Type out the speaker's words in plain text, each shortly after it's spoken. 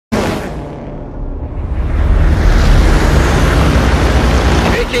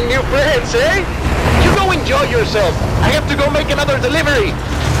making new friends, eh? You go enjoy yourself. I have to go make another delivery.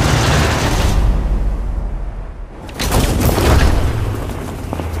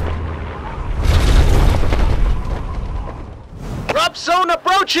 Drop zone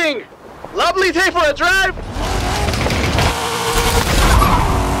approaching! Lovely day for a drive!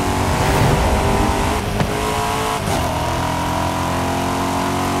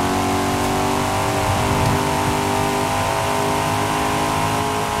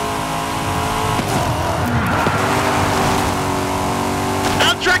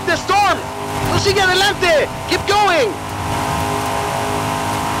 I'll track the storm! Tú sigue adelante! Keep going!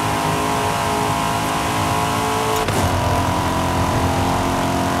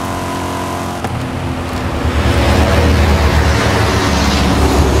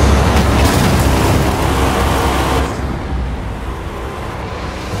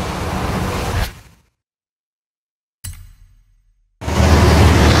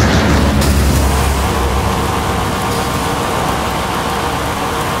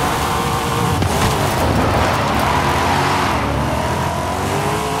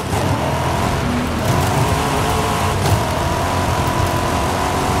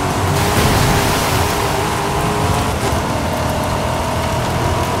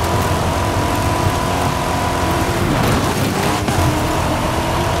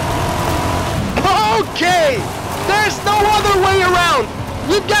 Okay! There's no other way around!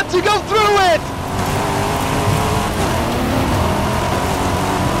 We've got to go through it!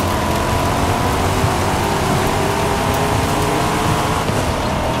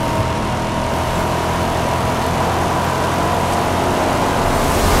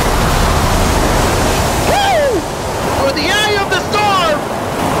 Woo! For the eye of the storm!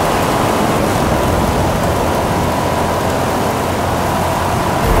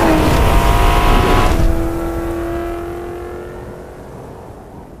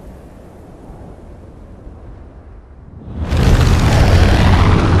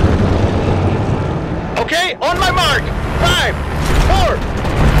 Okay, on my mark! 5, 4.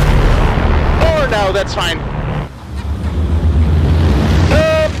 4 now, that's fine.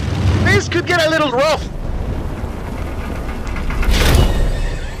 This could get a little rough.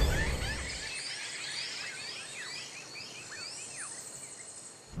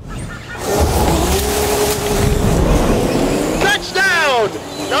 Touchdown!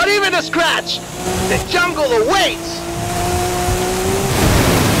 Not even a scratch! The jungle awaits!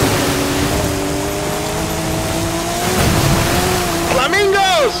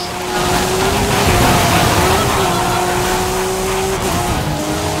 Flamingos!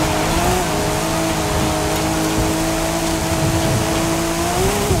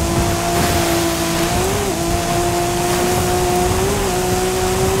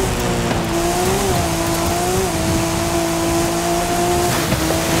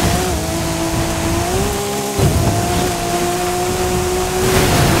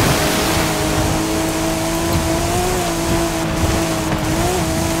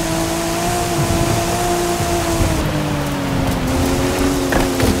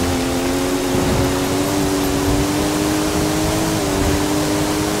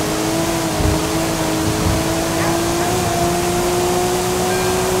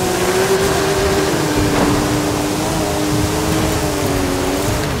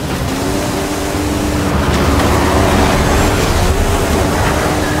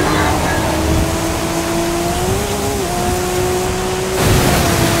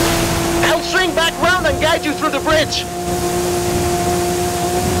 Guide you through the bridge.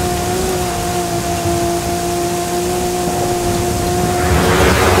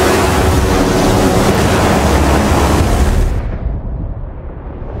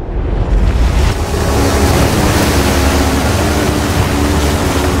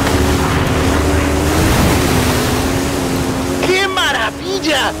 ¡Qué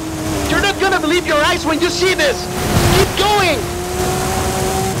maravilla! You're not gonna believe your eyes when you see this. Keep going.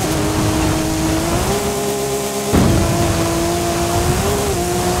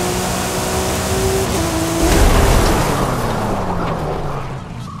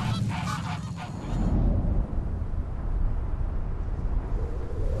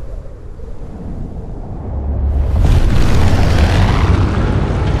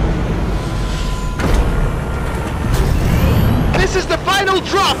 This is the final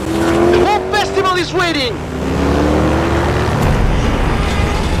drop! The whole festival is waiting!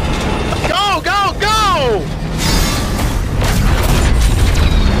 Go, go, go!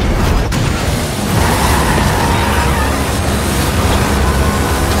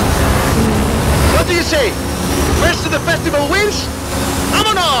 What do you say? First to the festival wins?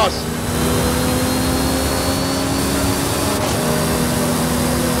 ¡Vámonos!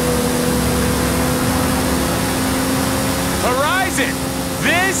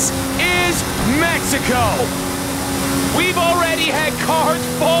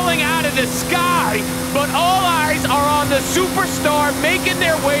 but all eyes are on the superstar making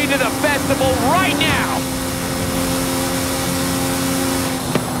their way to the festival right now.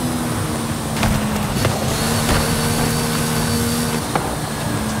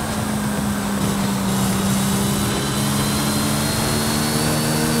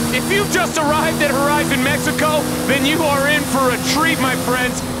 If you've just arrived at Horizon Mexico, then you are in for a treat, my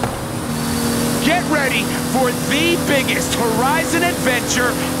friends. Get ready for the biggest Horizon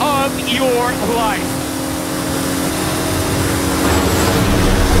adventure of your life.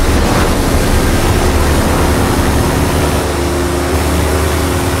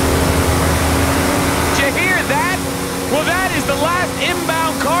 Did you hear that? Well, that is the last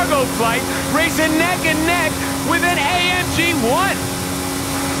inbound cargo flight racing neck and neck with an AMG-1.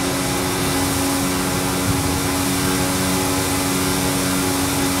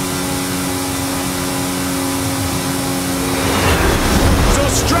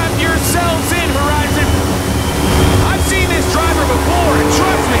 Strap yourselves in, Horizon! I've seen this driver before, and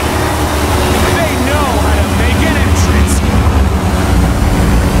trust me, they know how to make an entrance.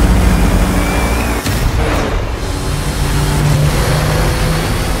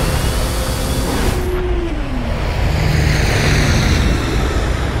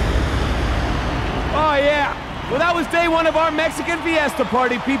 Oh yeah, well that was day one of our Mexican Fiesta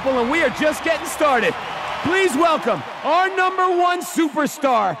party, people, and we are just getting started. Please welcome our #1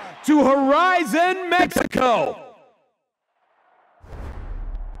 superstar to Horizon Mexico.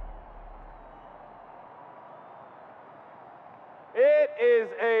 It is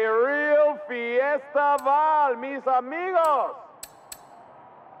a real fiestaval, mis amigos.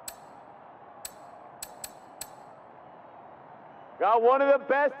 Got one of the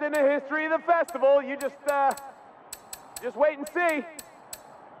best in the history of the festival. You just wait and see.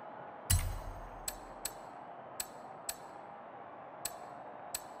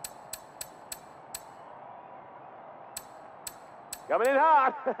 Coming in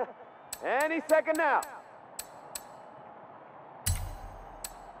hot. Any second now.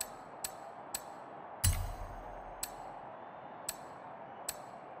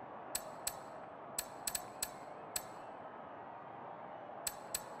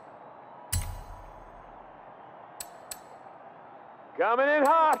 Coming in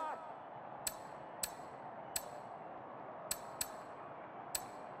hot.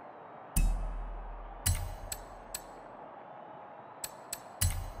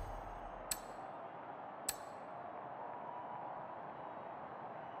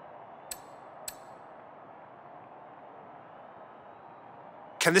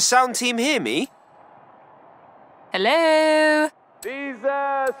 Can the sound team hear me? Hello? These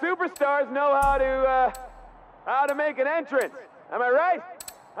superstars know how to make an entrance. Am I right?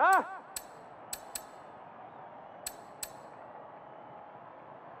 Huh?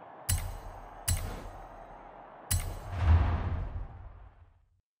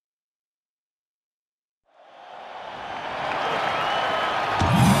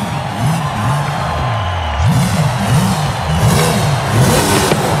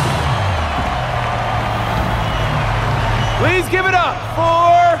 Please give it up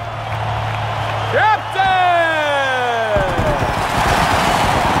for Captain!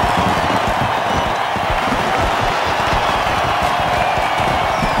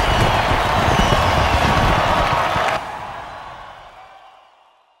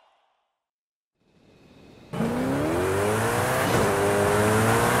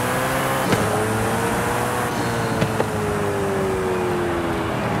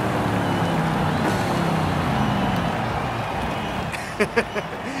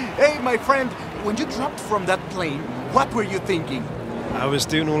 Hey, my friend, when you dropped from that plane, what were you thinking? I was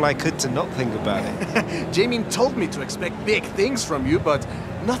doing all I could to not think about it. Jamie told me to expect big things from you, but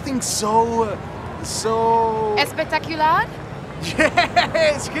nothing so... Espectacular?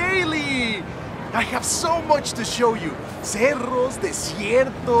 Yes, Haley! I have so much to show you. Cerros,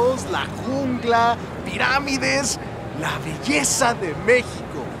 desiertos, la jungla, pirámides, la belleza de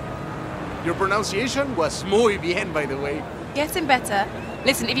México. Your pronunciation was muy bien, by the way. Getting better.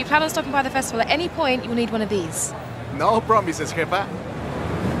 Listen, if you plan on stopping by the festival at any point, you'll need one of these. No promises, jefa.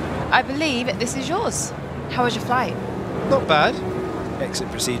 I believe this is yours. How was your flight? Not bad.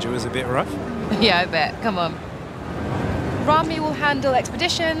 Exit procedure was a bit rough. Yeah, I bet. Come on. Rami will handle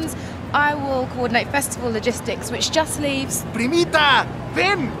expeditions. I will coordinate festival logistics, which just leaves... Primita,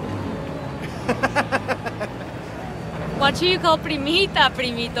 ven! What do you call primita,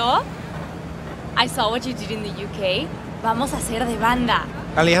 primito? I saw what you did in the UK. Vamos a hacer de banda.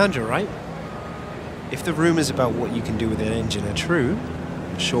 Alejandro, right? If the rumors about what you can do with an engine are true,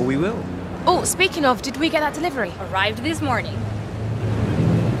 sure we will. Oh, speaking of, did we get that delivery? Arrived this morning.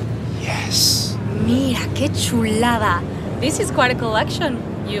 Yes. Mira, qué chulada. This is quite a collection.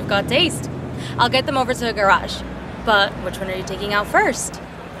 You've got taste. I'll get them over to the garage. But which one are you taking out first?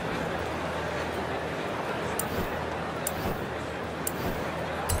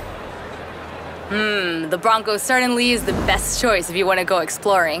 The Bronco certainly is the best choice if you want to go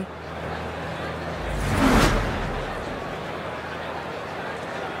exploring.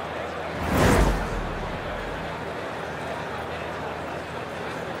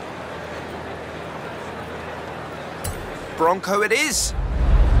 Bronco it is.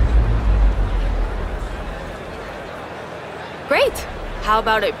 Great. How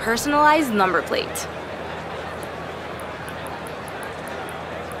about a personalized number plate?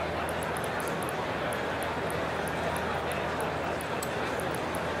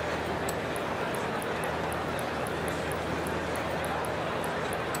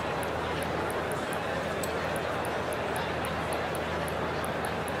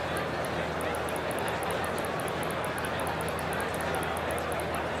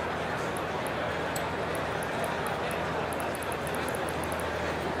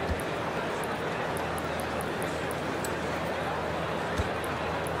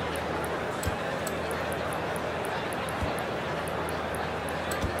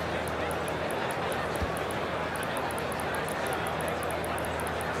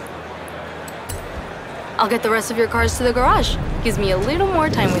 I'll get the rest of your cars to the garage. Gives me a little more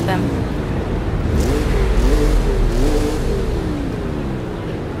time with them.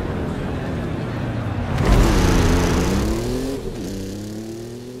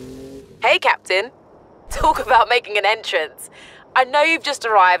 Hey, Captain. Talk about making an entrance. I know you've just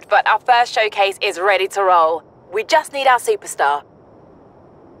arrived, but our first showcase is ready to roll. We just need our superstar.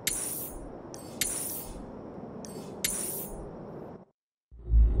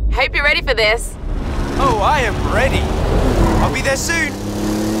 Hope you're ready for this. Oh, I am ready. I'll be there soon.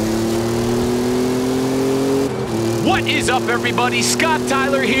 What is up, everybody? Scott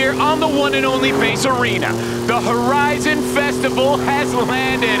Tyler here on the one and only Base Arena. The Horizon Festival has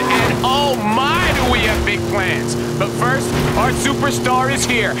landed, and oh my, do we have big plans. But first, our superstar is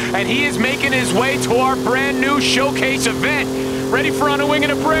here, and he is making his way to our brand new showcase event. Ready for On a Wing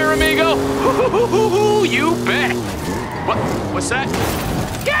and a Prayer, amigo? You bet. What's that?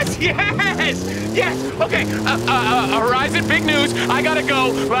 Yes, yes, yes. Okay, Horizon, big news. I gotta go,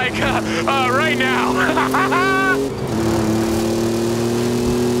 like, right now.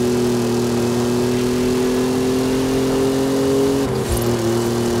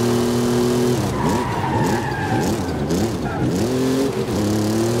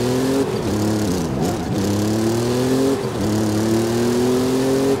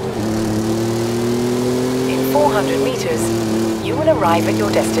 In 400 meters, you will arrive at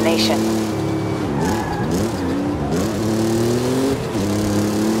your destination.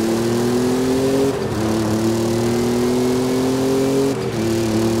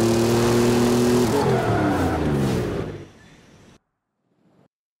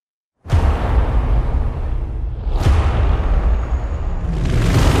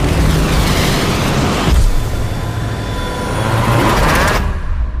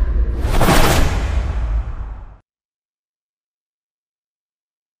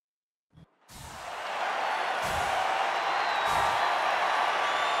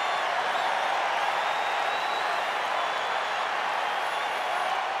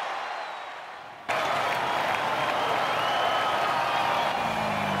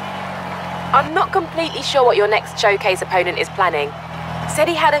 I'm not completely sure what your next showcase opponent is planning. Said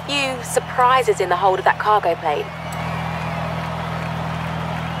he had a few surprises in the hold of that cargo plane.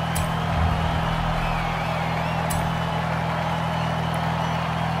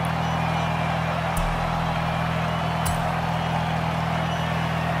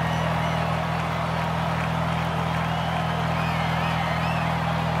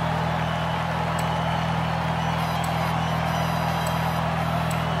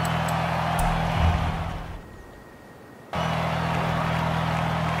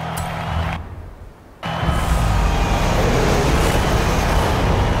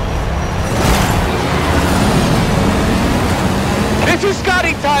 This is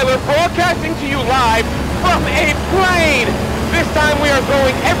Scotty Tyler broadcasting to you live from a plane. This time we are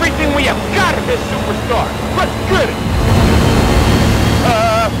throwing everything we have got at this superstar. Let's get it.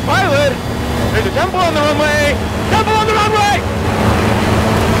 Pilot, there's a temple on the runway. Temple on the runway!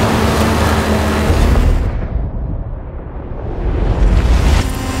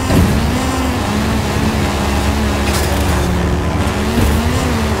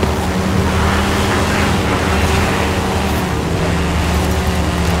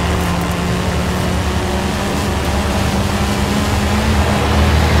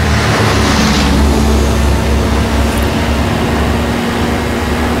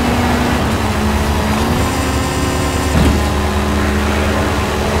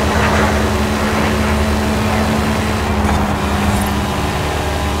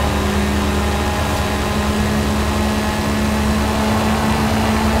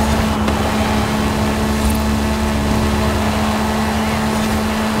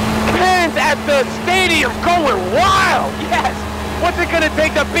 I am going wild! Yes! What's it gonna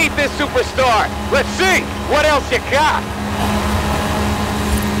take to beat this superstar? Let's see! What else you got?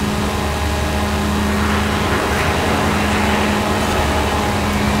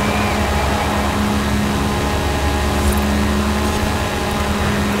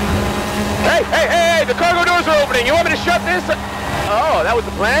 Hey! The cargo doors are opening! You want me to shut this? Oh, that was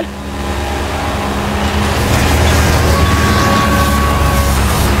the plan?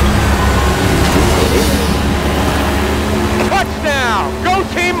 Touchdown! Go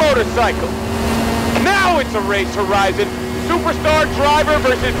Team Motorcycle! Now it's a race, Horizon. Superstar driver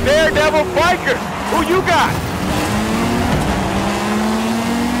versus daredevil biker. Who you got?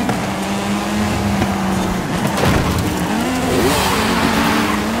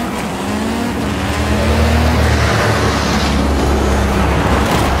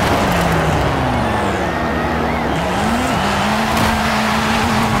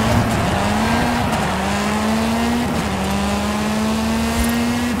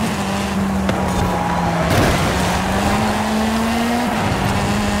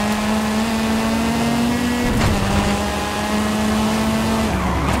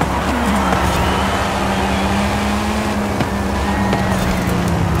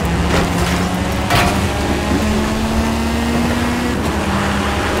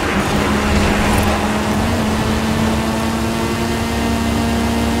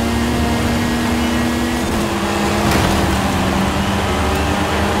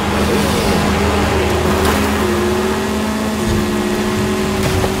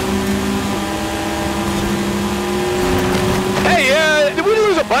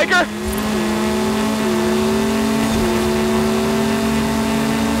 Biker?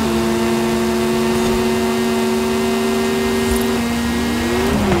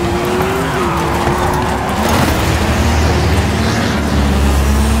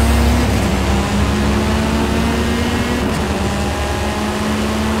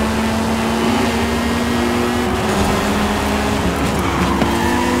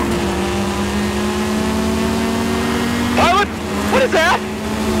 Pilot? What is that?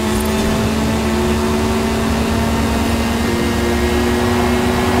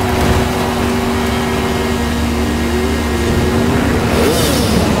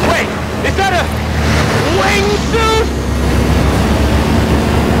 Is that a wingsuit?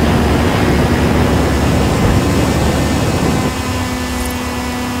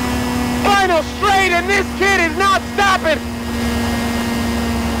 Final straight and this kid is not stopping!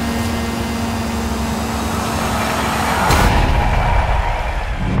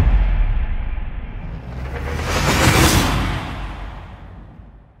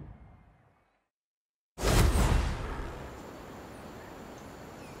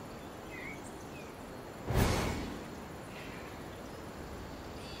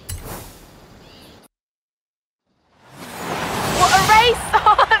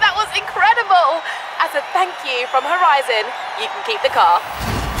 That was incredible! As a thank you from Horizon, you can keep the car.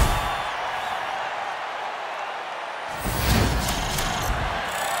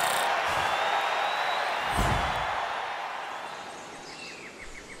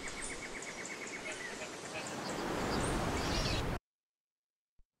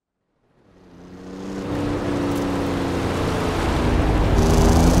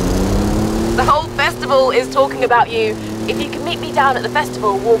 The whole festival is talking about you. If you can meet me down at the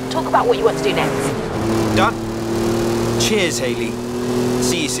festival, we'll talk about what you want to do next. Done. Cheers, Haley.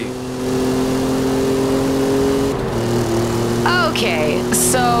 See you soon. Okay,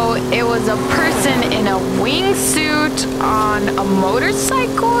 so it was a person in a wingsuit on a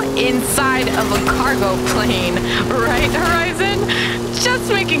motorcycle inside of a cargo plane, right, Horizon? Just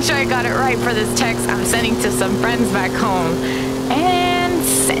making sure I got it right for this text I'm sending to some friends back home. And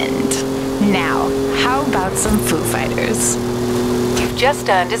send. Now, how about some Foo Fighters? You've just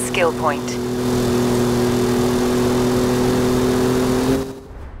earned a skill point.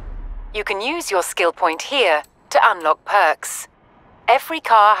 You can use your skill point here to unlock perks. Every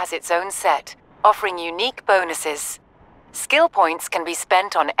car has its own set, offering unique bonuses. Skill points can be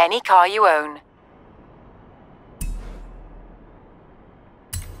spent on any car you own.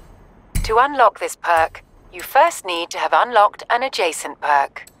 To unlock this perk, you first need to have unlocked an adjacent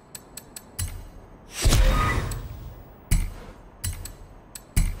perk.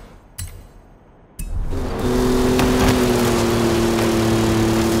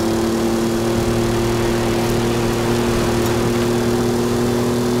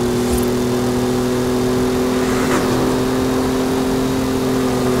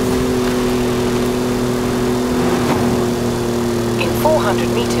 In 400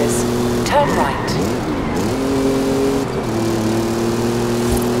 meters, turn right.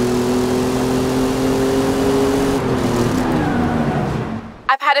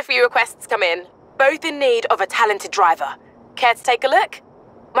 I've had a few requests come in, both in need of a talented driver. Care to take a look?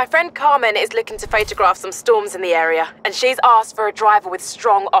 My friend Carmen is looking to photograph some storms in the area, and she's asked for a driver with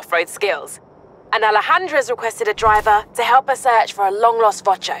strong off-road skills. And Alejandra's requested a driver to help her search for a long-lost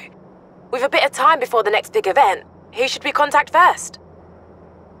Vocho. With a bit of time before the next big event, who should we contact first?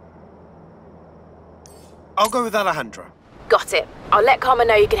 I'll go with Alejandra. Got it. I'll let Carmen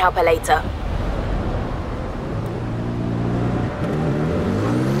know you can help her later.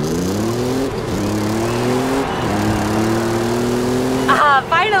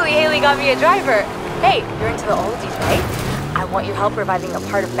 Finally, Haley got me a driver. Hey, you're into the oldies, right? I want your help reviving a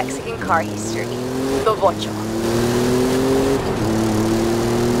part of Mexican car history. The Vocho.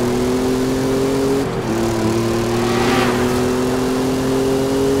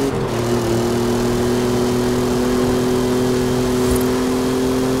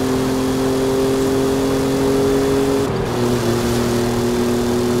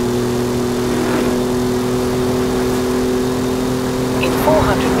 In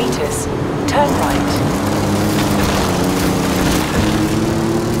 400 meters, turn right.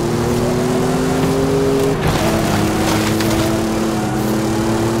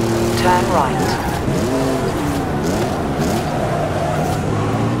 Turn right.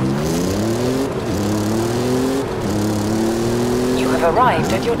 You have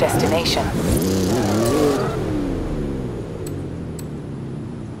arrived at your destination.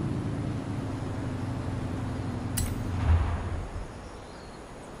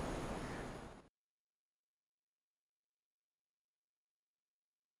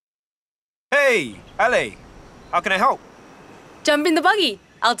 Hey, Ale. How can I help? Jump in the buggy.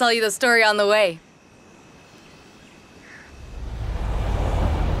 I'll tell you the story on the way.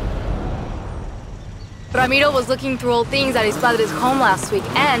 Ramiro was looking through old things at his padre's home last week,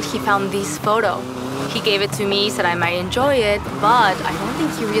 and he found this photo. He gave it to me, said I might enjoy it, but I don't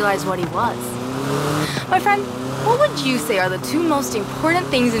think he realized what he was. My friend, what would you say are the two most important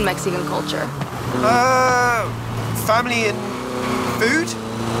things in Mexican culture? Family and food?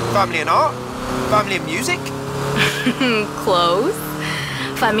 Family and art? Family and music? Close.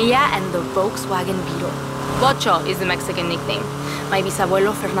 Familia and the Volkswagen Beetle. Vocho is the Mexican nickname. My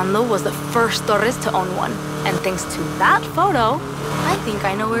bisabuelo Fernando was the first Torres to own one. And thanks to that photo, I think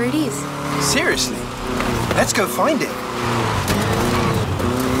I know where it is. Seriously? Let's go find it.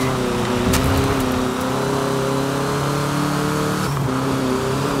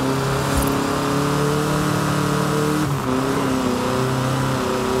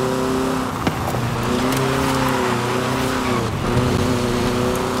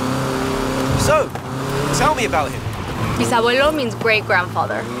 So, tell me about him. Bisabuelo means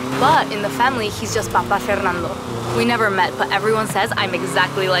great-grandfather. But in the family, he's just Papa Fernando. We never met, but everyone says I'm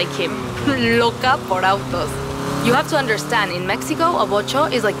exactly like him. Loca por autos. You have to understand, in Mexico, a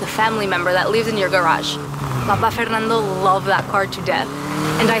Vocho is like the family member that lives in your garage. Papa Fernando loved that car to death.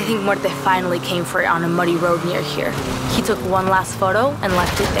 And I think Muerte finally came for it on a muddy road near here. He took one last photo and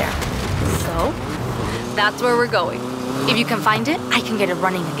left it there. So, that's where we're going. If you can find it, I can get it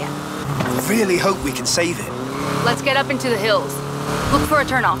running again. I really hope we can save it. Let's get up into the hills. Look for a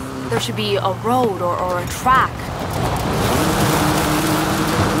turnoff. There should be a road or a track.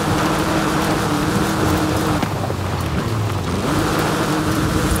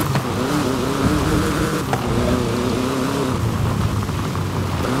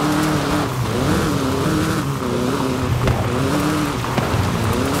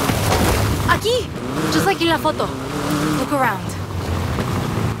 Aquí! Just like in la foto. Look around.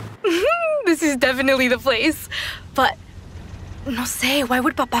 This is definitely the place. But, no sé, why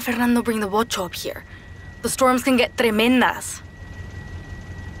would Papa Fernando bring the Vocho up here? The storms can get tremendas.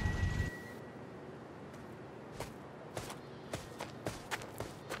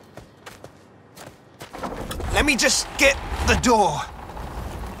 Let me just get the door.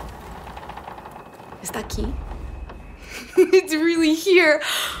 ¿Está aquí? It's really here.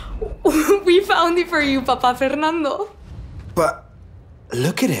 We found it for you, Papa Fernando. But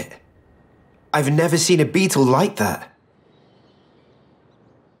look at it. I've never seen a beetle like that.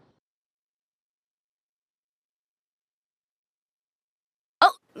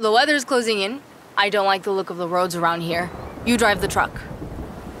 Oh, the weather's closing in. I don't like the look of the roads around here. You drive the truck.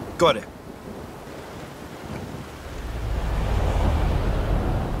 Got it.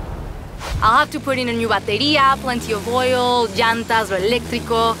 I'll have to put in a new batería, plenty of oil, llantas, lo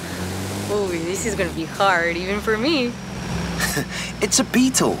eléctrico. Oh, this is gonna be hard, even for me. It's a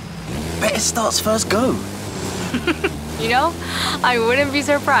beetle. Bet it starts first go. You know, I wouldn't be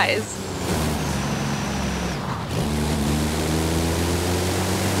surprised.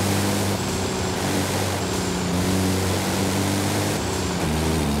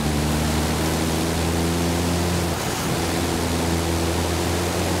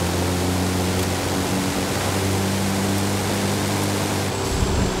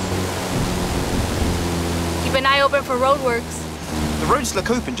 for roadworks. The roads look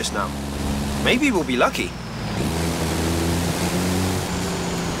open just now. Maybe we'll be lucky.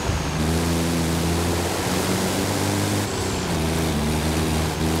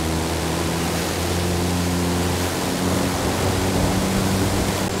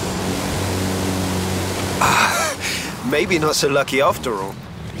 Maybe not so lucky after all.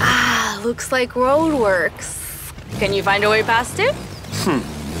 Looks like roadworks. Can you find a way past it?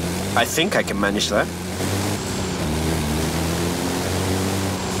 I think I can manage that.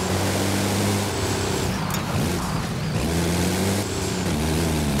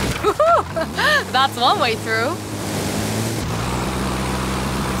 That's one way through.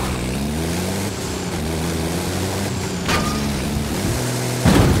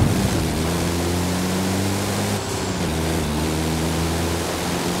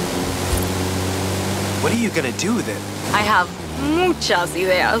 What are you gonna do with it? I have muchas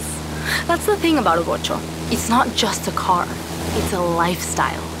ideas. That's the thing about a gocho. It's not just a car, it's a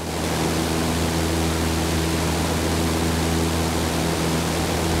lifestyle.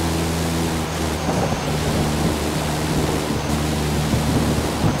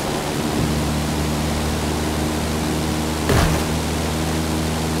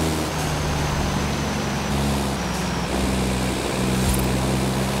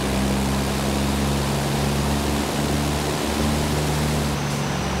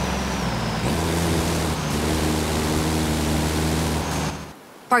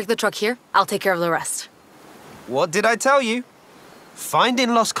 Park the truck here. I'll take care of the rest. What did I tell you?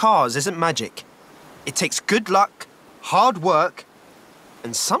 Finding lost cars isn't magic. It takes good luck, hard work,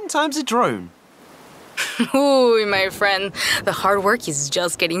 and sometimes a drone. Ooh, my friend. The hard work is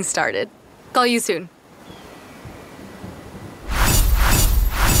just getting started. Call you soon.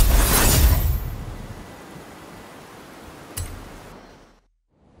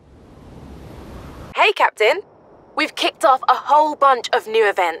 Hey, Captain. We've kicked off a whole bunch of new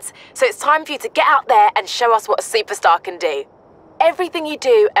events, so it's time for you to get out there and show us what a superstar can do. Everything you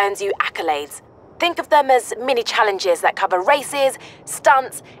do earns you accolades. Think of them as mini challenges that cover races,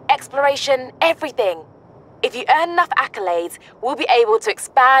 stunts, exploration, everything. If you earn enough accolades, we'll be able to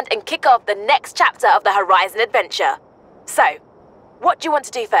expand and kick off the next chapter of the Horizon adventure. So, what do you want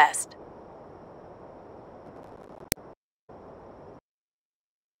to do first?